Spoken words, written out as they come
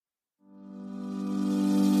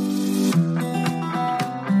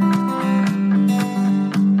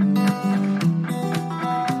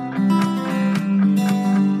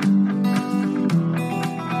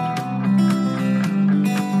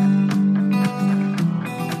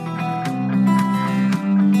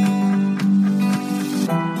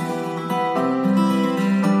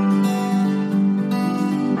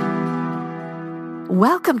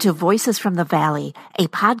Welcome to Voices from the Valley, a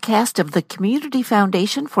podcast of the Community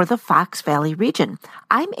Foundation for the Fox Valley region.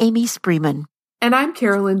 I'm Amy Spreeman. And I'm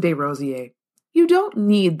Carolyn Desrosiers. You don't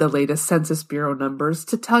need the latest Census Bureau numbers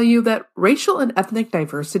to tell you that racial and ethnic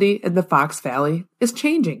diversity in the Fox Valley is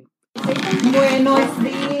changing. Buenos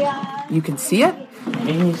días. You can see it.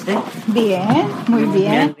 Bien, muy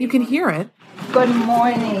bien. You can hear it. Good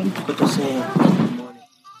morning.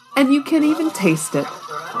 And you can even taste it.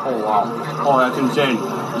 Oh, wow. Oh, I can change.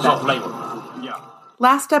 It's all flavor. Yeah.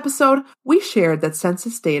 Last episode, we shared that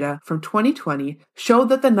census data from 2020 showed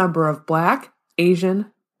that the number of Black,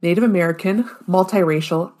 Asian, Native American,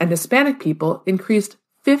 multiracial, and Hispanic people increased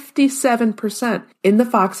 57% in the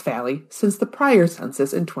Fox Valley since the prior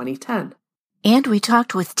census in 2010. And we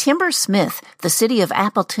talked with Timber Smith, the City of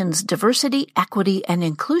Appleton's Diversity, Equity, and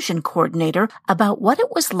Inclusion Coordinator, about what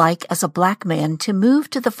it was like as a Black man to move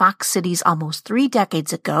to the Fox Cities almost 3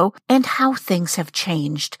 decades ago and how things have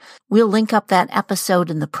changed. We'll link up that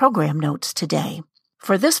episode in the program notes today.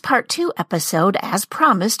 For this Part 2 episode, as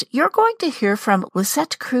promised, you're going to hear from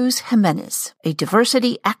Lisette Cruz Jimenez, a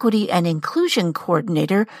Diversity, Equity, and Inclusion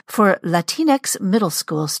Coordinator for Latinx middle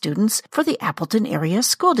school students for the Appleton Area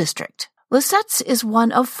School District. Lisette's is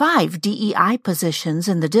one of 5 DEI positions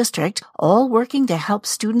in the district, all working to help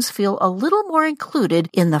students feel a little more included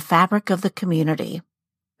in the fabric of the community.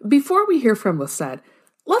 Before we hear from Lisette,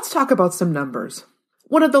 let's talk about some numbers.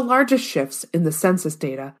 One of the largest shifts in the census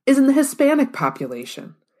data is in the Hispanic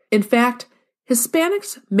population. In fact,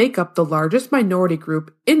 Hispanics make up the largest minority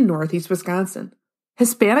group in Northeast Wisconsin.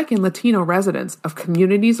 Hispanic and Latino residents of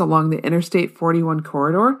communities along the Interstate 41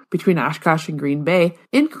 corridor between Oshkosh and Green Bay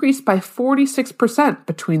increased by 46%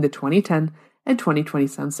 between the 2010 and 2020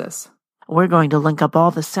 census. We're going to link up all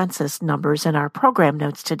the census numbers in our program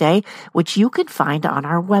notes today, which you can find on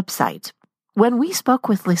our website. When we spoke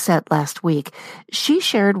with Lisette last week, she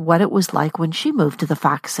shared what it was like when she moved to the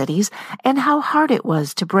Fox Cities and how hard it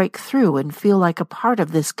was to break through and feel like a part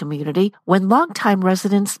of this community when longtime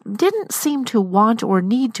residents didn't seem to want or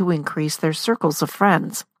need to increase their circles of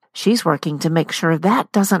friends. She's working to make sure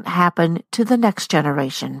that doesn't happen to the next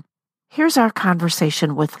generation. Here's our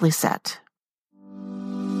conversation with Lisette.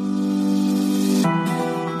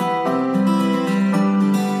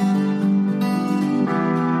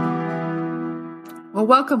 Well,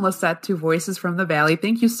 welcome, Lisette, to Voices from the Valley.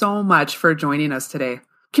 Thank you so much for joining us today.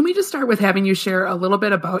 Can we just start with having you share a little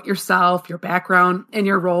bit about yourself, your background, and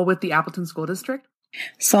your role with the Appleton School District?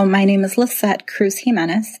 So my name is Lisette Cruz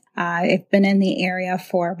Jimenez. I've been in the area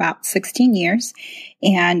for about 16 years.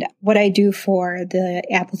 And what I do for the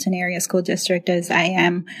Appleton Area School District is I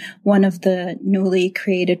am one of the newly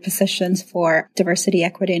created positions for Diversity,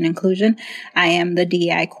 Equity, and Inclusion. I am the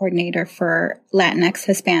DEI coordinator for Latinx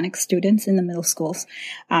Hispanic students in the middle schools.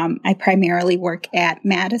 I primarily work at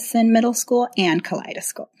Madison Middle School and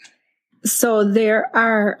Kaleidoscope. So there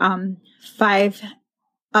are 5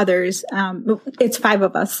 others. It's 5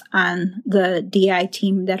 of us on the DI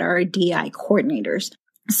team that are DI coordinators.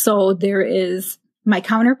 So there is my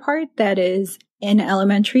counterpart that is in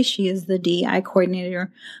elementary. She is the DI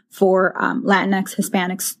coordinator for Latinx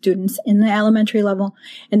Hispanic students in the elementary level.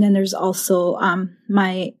 And then there's also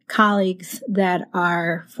my colleagues that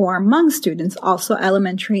are for Hmong students, also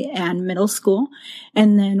elementary and middle school.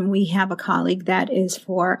 And then we have a colleague that is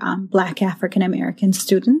for Black African American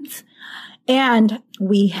students. And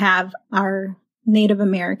we have our Native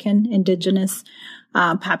American Indigenous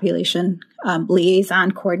population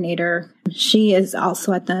liaison coordinator. She is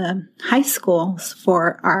also at the high schools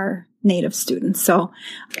for our Native students. So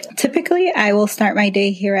typically I will start my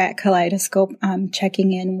day here at Kaleidoscope,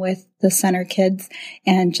 checking in with the center kids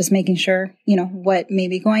and just making sure, what may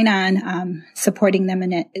be going on, supporting them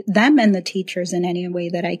and the teachers in any way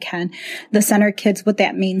that I can. The center kids, what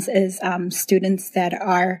that means is students that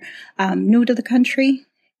are new to the country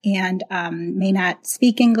and may not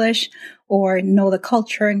speak English or know the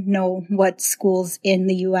culture, know what schools in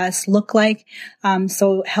the U.S. look like.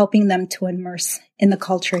 So helping them to immerse in the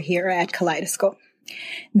culture here at Kaleidoscope.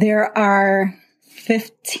 There are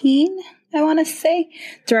 15, I want to say,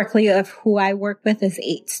 directly of who I work with is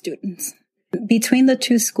 8 students. Between the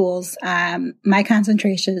 2 schools, my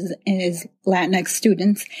concentration is Latinx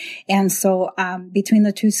students. And so between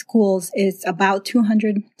the 2 schools is about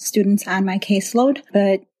 200 students on my caseload.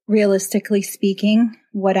 But realistically speaking,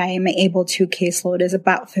 what I am able to caseload is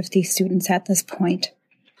about 50 students at this point.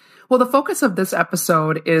 Well, the focus of this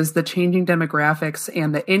episode is the changing demographics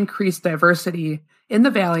and the increased diversity in the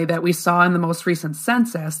Valley that we saw in the most recent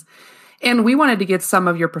census. And we wanted to get some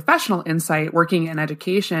of your professional insight working in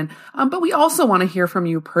education, but we also want to hear from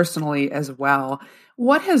you personally as well.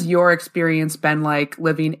 What has your experience been like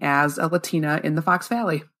living as a Latina in the Fox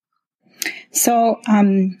Valley? So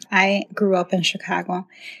I grew up in Chicago.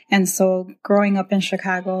 And so growing up in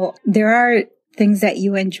Chicago, there are things that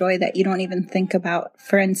you enjoy that you don't even think about.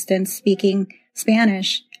 For instance, speaking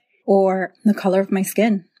Spanish or the color of my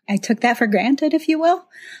skin. I took that for granted, if you will.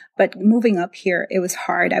 But moving up here, it was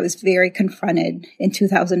hard. I was very confronted in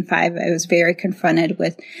 2005. I was very confronted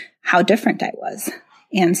with how different I was.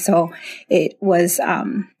 And so it was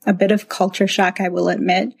a bit of culture shock, I will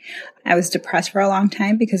admit. I was depressed for a long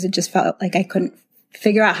time because it just felt like I couldn't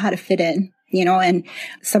figure out how to fit in, and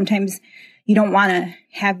sometimes you don't want to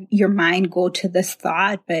have your mind go to this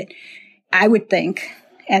thought, but I would think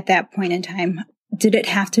at that point in time, did it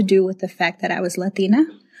have to do with the fact that I was Latina?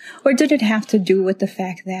 Or did it have to do with the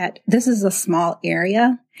fact that this is a small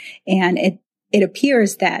area and it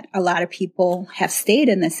appears that a lot of people have stayed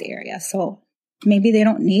in this area? So maybe they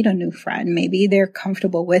don't need a new friend. Maybe they're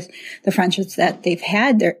comfortable with the friendships that they've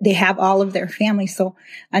had. They have all of their family. So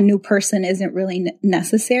a new person isn't really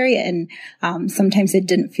necessary. And sometimes it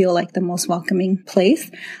didn't feel like the most welcoming place.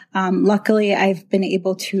 Luckily, I've been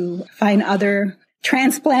able to find other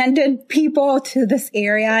transplanted people to this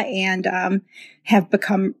area and have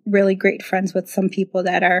become really great friends with some people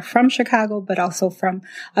that are from Chicago, but also from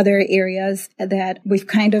other areas that we've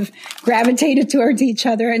kind of gravitated towards each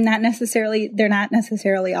other, and they're not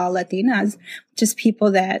necessarily all Latinas, just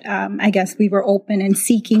people that I guess we were open and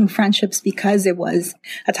seeking friendships because it was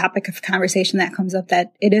a topic of conversation that comes up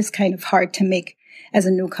that it is kind of hard to make as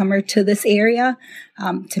a newcomer to this area,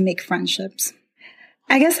 to make friendships.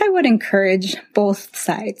 I guess I would encourage both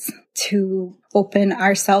sides to open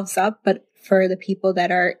ourselves up, but for the people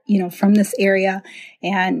that are, from this area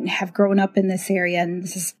and have grown up in this area, and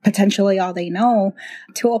this is potentially all they know,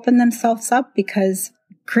 to open themselves up, because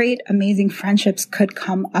great, amazing friendships could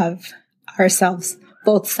come of ourselves,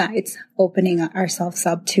 both sides, opening ourselves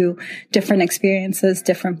up to different experiences,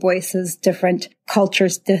 different voices, different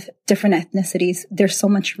cultures, different ethnicities. There's so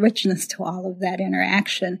much richness to all of that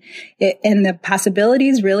interaction. And the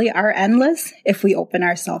possibilities really are endless if we open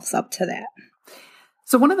ourselves up to that.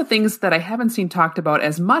 So one of the things that I haven't seen talked about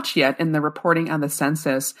as much yet in the reporting on the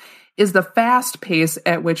census is the fast pace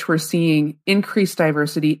at which we're seeing increased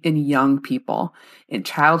diversity in young people, in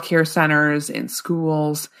childcare centers, in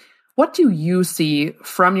schools. What do you see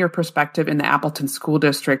from your perspective in the Appleton School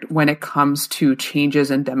District when it comes to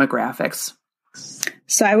changes in demographics?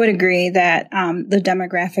 So I would agree that the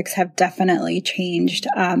demographics have definitely changed.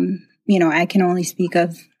 I can only speak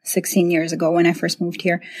of 16 years ago when I first moved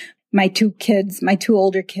here. My two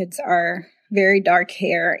older kids are very dark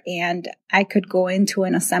hair, and I could go into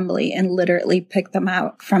an assembly and literally pick them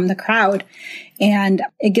out from the crowd. And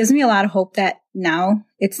it gives me a lot of hope that now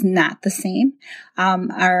it's not the same.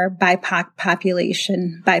 Our BIPOC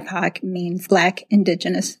population, BIPOC means Black,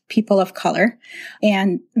 Indigenous, people of color,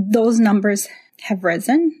 and those numbers have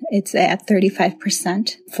risen. It's at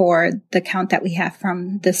 35% for the count that we have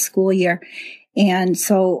from this school year. And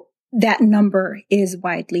so that number is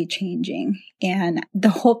widely changing. And the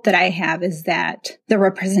hope that I have is that the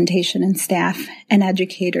representation in staff and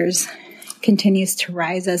educators continues to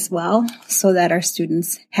rise as well, so that our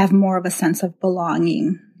students have more of a sense of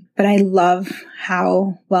belonging. But I love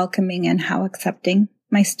how welcoming and how accepting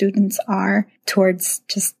my students are towards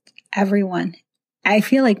just everyone. I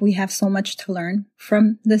feel like we have so much to learn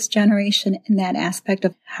from this generation in that aspect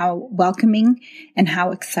of how welcoming and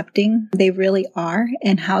how accepting they really are,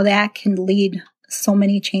 and how that can lead so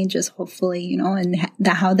many changes, hopefully, and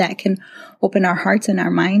how that can open our hearts and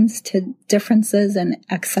our minds to differences and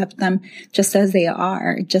accept them just as they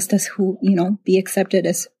are, just as be accepted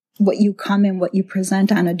as what you come and what you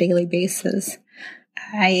present on a daily basis.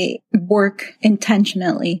 I work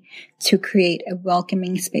intentionally to create a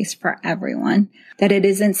welcoming space for everyone, that it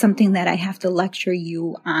isn't something that I have to lecture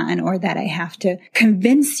you on or that I have to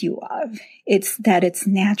convince you of. It's that it's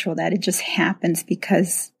natural, that it just happens,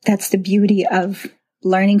 because that's the beauty of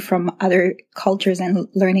learning from other cultures and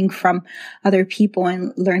learning from other people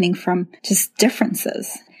and learning from just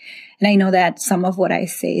differences. And I know that some of what I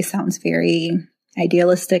say sounds very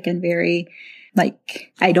idealistic and very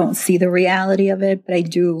I don't see the reality of it, but I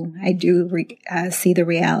do see the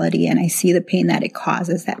reality, and I see the pain that it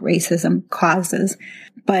causes, that racism causes.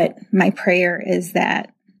 But my prayer is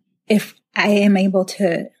that if I am able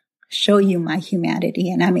to show you my humanity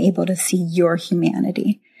and I'm able to see your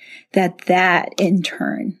humanity, that in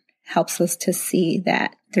turn helps us to see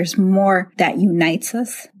that there's more that unites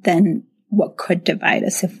us than what could divide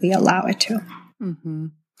us if we allow it to. Mm-hmm.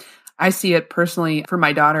 I see it personally for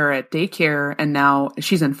my daughter at daycare, and now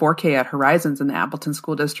she's in 4K at Horizons in the Appleton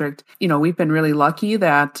School District. We've been really lucky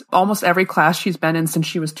that almost every class she's been in since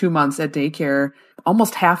she was 2 months at daycare,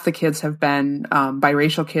 almost half the kids have been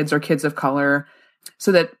biracial kids or kids of color.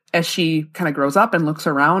 So that as she kind of grows up and looks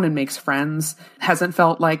around and makes friends, hasn't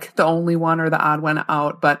felt like the only one or the odd one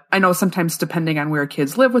out. But I know sometimes depending on where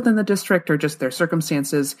kids live within the district or just their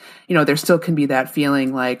circumstances, there still can be that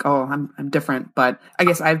feeling like, oh, I'm different. But I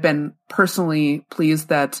guess I've been personally pleased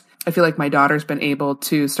that I feel like my daughter's been able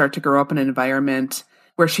to start to grow up in an environment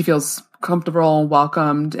where she feels comfortable,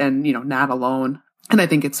 welcomed, and, not alone. And I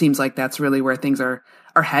think it seems like that's really where things are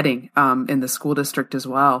heading in the school district as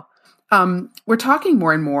well. We're talking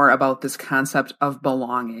more and more about this concept of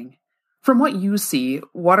belonging. From what you see,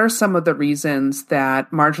 what are some of the reasons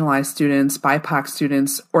that marginalized students, BIPOC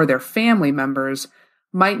students, or their family members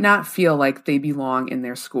might not feel like they belong in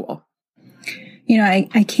their school?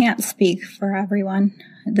 I can't speak for everyone.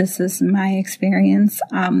 This is my experience.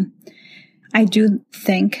 I do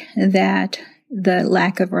think that the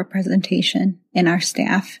lack of representation in our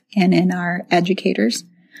staff and in our educators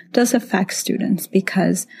does affect students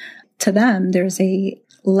because to them, there's a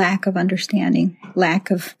lack of understanding, lack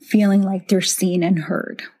of feeling like they're seen and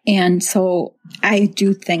heard. And so I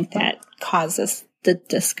do think that causes the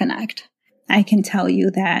disconnect. I can tell you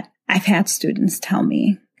that I've had students tell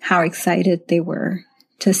me how excited they were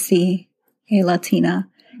to see a Latina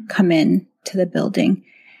come in to the building.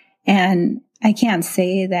 And I can't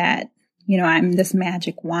say that, I'm this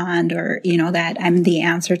magic wand or, that I'm the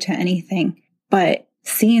answer to anything, but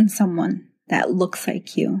seeing someone that looks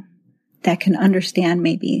like you, that can understand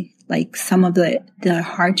maybe like some of the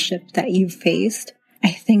hardship that you've faced,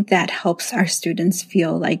 I think that helps our students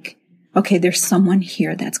feel like, okay, there's someone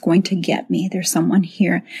here that's going to get me. There's someone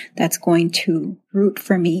here that's going to root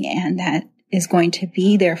for me and that is going to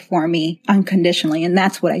be there for me unconditionally. And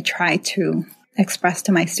that's what I try to express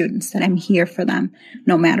to my students, that I'm here for them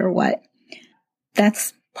no matter what.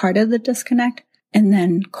 That's part of the disconnect. And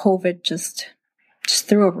then COVID just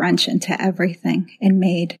threw a wrench into everything and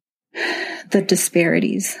made the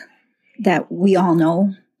disparities that we all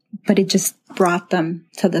know, but it just brought them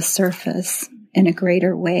to the surface in a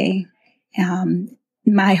greater way.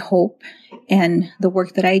 My hope and the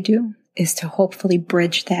work that I do is to hopefully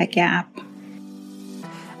bridge that gap.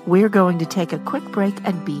 We're going to take a quick break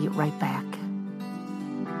and be right back.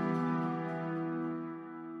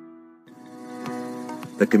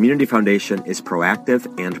 The Community Foundation is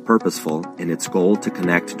proactive and purposeful in its goal to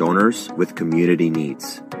connect donors with community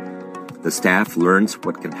needs. The staff learns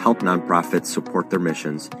what can help nonprofits support their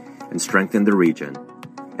missions and strengthen the region,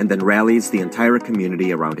 and then rallies the entire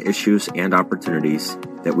community around issues and opportunities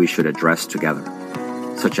that we should address together,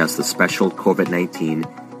 such as the special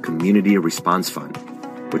COVID-19 Community Response Fund,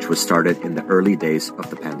 which was started in the early days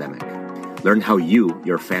of the pandemic. Learn how you,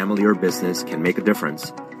 your family, or business can make a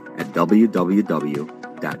difference at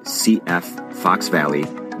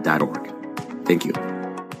www.cffoxvalley.org. Thank you.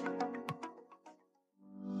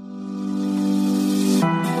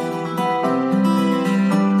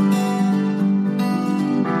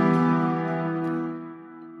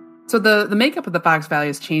 So the makeup of the Fox Valley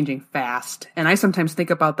is changing fast. And I sometimes think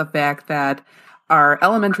about the fact that our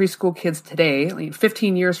elementary school kids today,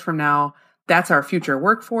 15 years from now, that's our future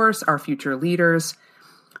workforce, our future leaders.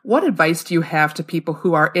 What advice do you have to people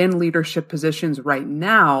who are in leadership positions right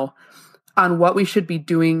now on what we should be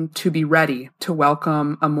doing to be ready to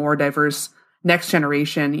welcome a more diverse next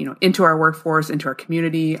generation, into our workforce, into our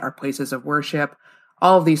community, our places of worship,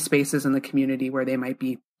 all of these spaces in the community where they might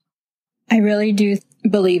be? I really do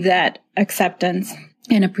believe that acceptance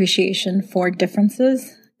and appreciation for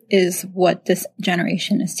differences is what this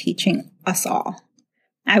generation is teaching us all.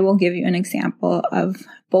 I will give you an example of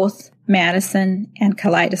both Madison and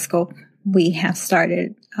Kaleidoscope. We have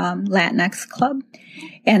started Latinx Club.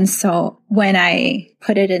 And so when I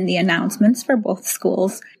put it in the announcements for both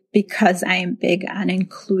schools, because I am big on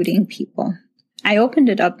including people, I opened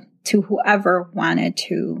it up to whoever wanted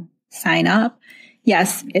to sign up.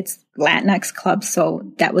 Yes, it's Latinx Club, so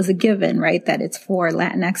that was a given, right? That it's for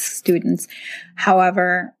Latinx students.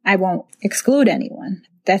 However, I won't exclude anyone.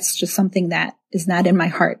 That's just something that is not in my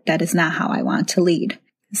heart. That is not how I want to lead.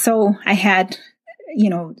 So I had,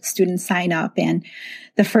 students sign up, and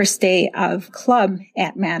the first day of club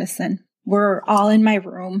at Madison, we're all in my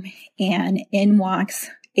room, and in walks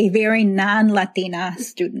a very non-Latina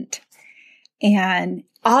student. And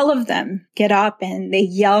all of them get up and they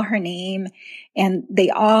yell her name, and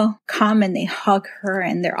they all come and they hug her,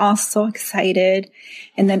 and they're all so excited.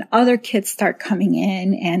 And then other kids start coming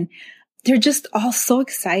in, and they're just all so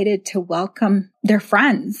excited to welcome their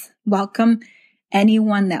friends, welcome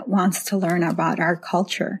anyone that wants to learn about our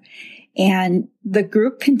culture. And the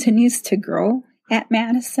group continues to grow at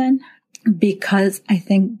Madison because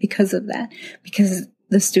of that, because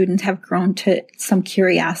the students have grown to some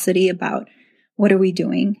curiosity about what are we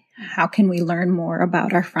doing? How can we learn more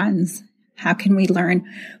about our friends? How can we learn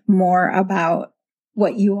more about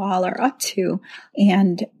what you all are up to?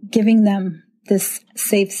 And giving them this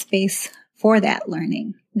safe space for that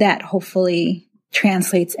learning that hopefully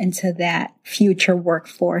translates into that future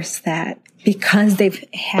workforce that, because they've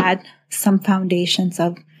had some foundations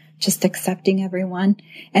of just accepting everyone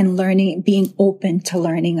and learning, being open to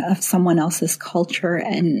learning of someone else's culture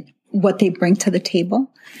and what they bring to the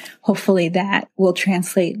table. Hopefully that will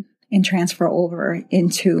translate and transfer over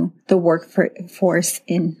into the workforce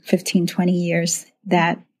in 15, 20 years,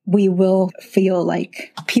 that we will feel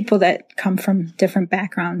like people that come from different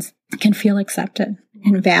backgrounds can feel accepted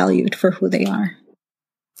and valued for who they are.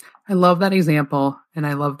 I love that example, and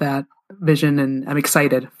I love that vision, and I'm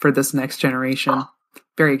excited for this next generation.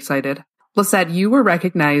 Very excited. Lisette, you were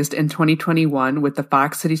recognized in 2021 with the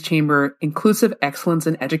Fox Cities Chamber Inclusive Excellence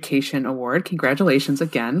in Education Award. Congratulations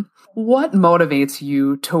again. What motivates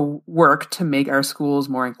you to work to make our schools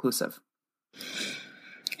more inclusive?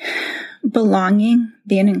 Belonging,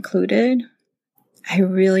 being included, I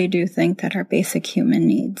really do think that are basic human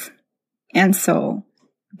needs. And so,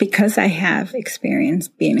 because I have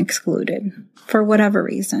experienced being excluded for whatever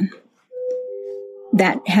reason,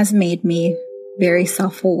 that has made me very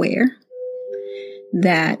self-aware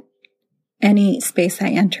that any space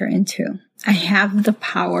I enter into, I have the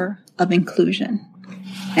power of inclusion.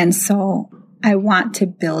 And so I want to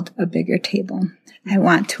build a bigger table. I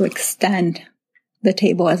want to extend the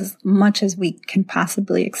table as much as we can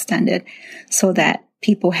possibly extend it so that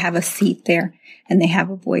people have a seat there and they have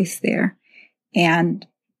a voice there. And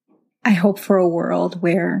I hope for a world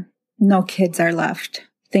where no kids are left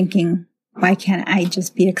thinking, why can't I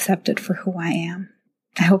just be accepted for who I am?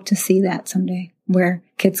 I hope to see that someday, where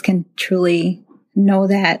kids can truly know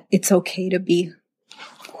that it's okay to be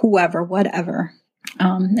whoever, whatever.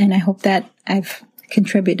 And I hope that I've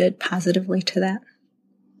contributed positively to that.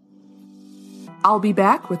 I'll be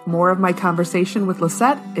back with more of my conversation with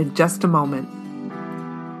Lisette in just a moment.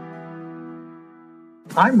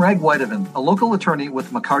 I'm Reg Whitehaven, a local attorney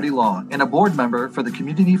with McCarty Law and a board member for the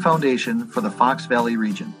Community Foundation for the Fox Valley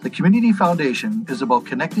region. The Community Foundation is about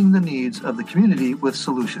connecting the needs of the community with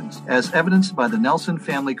solutions, as evidenced by the Nelson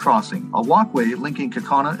Family Crossing, a walkway linking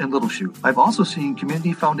Kaukauna and Little Chute. I've also seen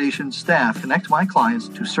Community Foundation staff connect my clients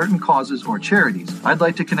to certain causes or charities. I'd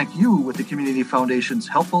like to connect you with the Community Foundation's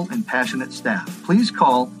helpful and passionate staff. Please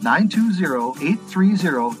call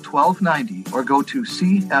 920-830-1290 or go to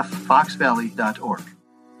cffoxvalley.org.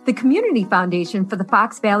 The Community Foundation for the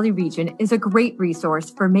Fox Valley region is a great resource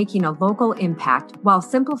for making a local impact while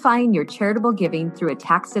simplifying your charitable giving through a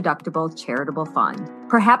tax-deductible charitable fund.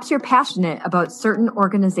 Perhaps you're passionate about certain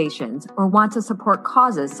organizations or want to support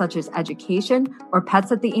causes such as education or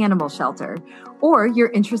pets at the animal shelter, or you're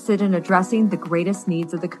interested in addressing the greatest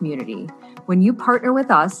needs of the community. When you partner with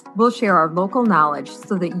us, we'll share our local knowledge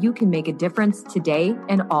so that you can make a difference today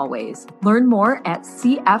and always. Learn more at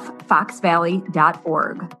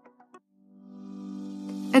cffoxvalley.org.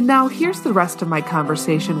 And now here's the rest of my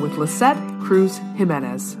conversation with Lisette Cruz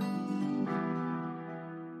Jimenez.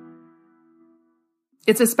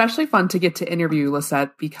 It's especially fun to get to interview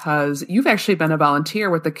Lisette because you've actually been a volunteer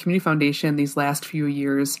with the Community Foundation these last few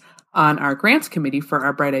years on our grants committee for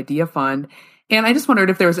our Bright Idea Fund. And I just wondered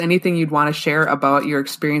if there was anything you'd want to share about your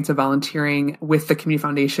experience of volunteering with the Community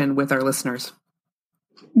Foundation with our listeners.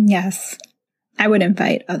 Yes, I would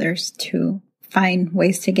invite others to find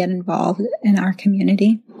ways to get involved in our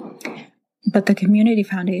community. But the Community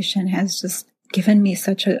Foundation has just given me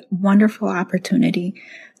such a wonderful opportunity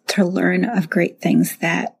to learn of great things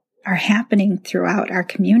that are happening throughout our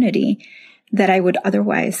community that I would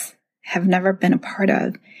otherwise have never been a part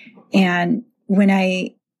of. And when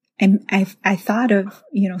I thought of,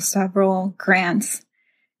 several grants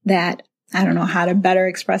that, I don't know how to better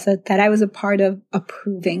express it, that I was a part of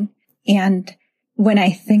approving. And when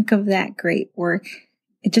I think of that great work,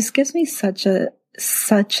 it just gives me such a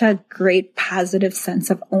great positive sense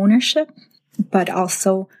of ownership, but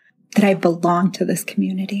also that I belong to this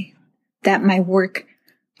community, that my work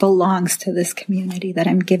belongs to this community, that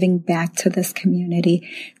I'm giving back to this community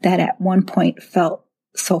that at one point felt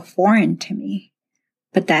so foreign to me,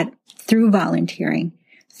 but that through volunteering,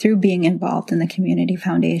 through being involved in the Community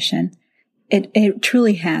Foundation, it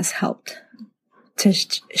truly has helped to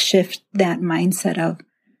shift that mindset of,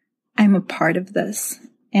 I'm a part of this.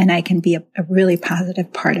 and I can be a really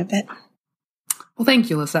positive part of it. Well, thank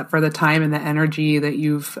you, Lisette, for the time and the energy that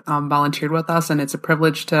you've volunteered with us. And it's a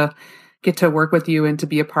privilege to get to work with you and to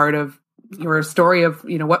be a part of your story of,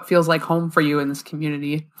 what feels like home for you in this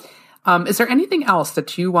community. Is there anything else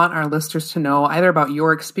that you want our listeners to know, either about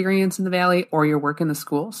your experience in the Valley or your work in the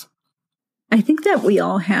schools? I think that we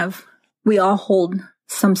all hold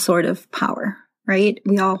some sort of power, right?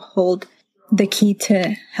 We all hold the key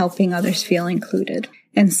to helping others feel included.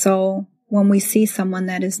 And so when we see someone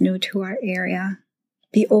that is new to our area,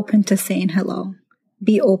 be open to saying hello.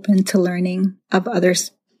 Be open to learning of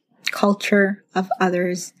others' culture, of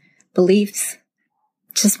others' beliefs.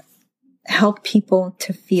 Just help people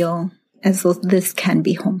to feel as though this can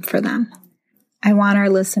be home for them. I want our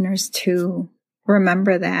listeners to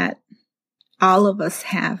remember that all of us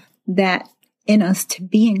have that in us to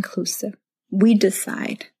be inclusive. We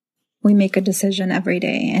decide. We make a decision every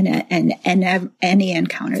day, and any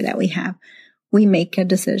encounter that we have, we make a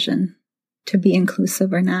decision to be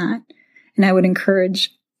inclusive or not. And I would encourage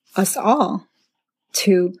us all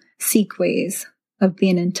to seek ways of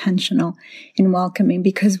being intentional in welcoming,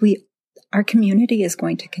 because our community is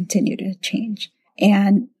going to continue to change,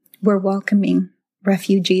 and we're welcoming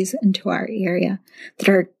refugees into our area that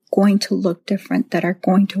are going to look different, that are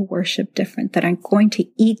going to worship different, that are going to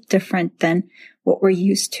eat different than what we're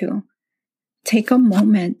used to. Take a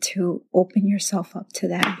moment to open yourself up to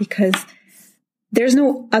that, because there's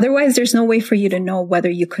no way for you to know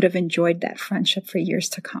whether you could have enjoyed that friendship for years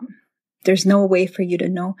to come. There's no way for you to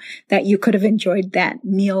know that you could have enjoyed that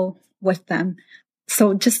meal with them.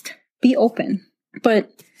 So just be open.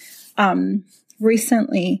 But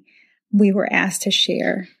recently we were asked to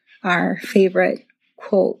share our favorite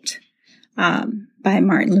quote by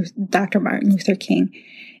Dr. Martin Luther King.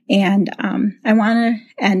 And I want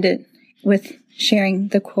to end it with sharing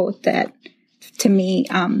the quote that, to me,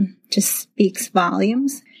 just speaks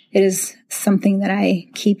volumes. It is something that I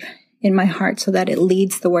keep in my heart so that it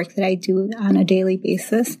leads the work that I do on a daily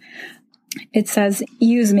basis. It says,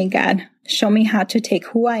 "Use me, God. Show me how to take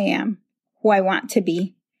who I am, who I want to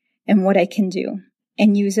be, and what I can do,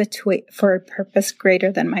 and use it for a purpose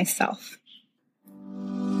greater than myself."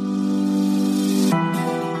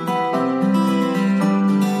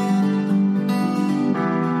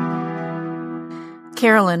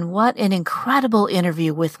 Carolyn, what an incredible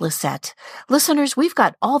interview with Lisette. Listeners, we've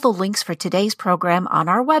got all the links for today's program on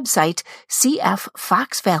our website,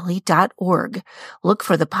 cffoxvalley.org. Look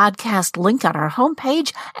for the podcast link on our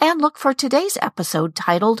homepage and look for today's episode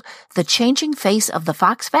titled The Changing Face of the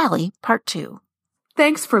Fox Valley, Part 2.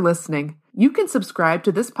 Thanks for listening. You can subscribe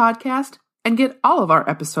to this podcast and get all of our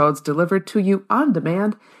episodes delivered to you on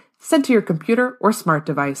demand, sent to your computer or smart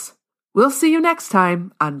device. We'll see you next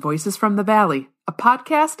time on Voices from the Valley, a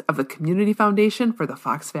podcast of the Community Foundation for the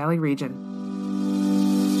Fox Valley region.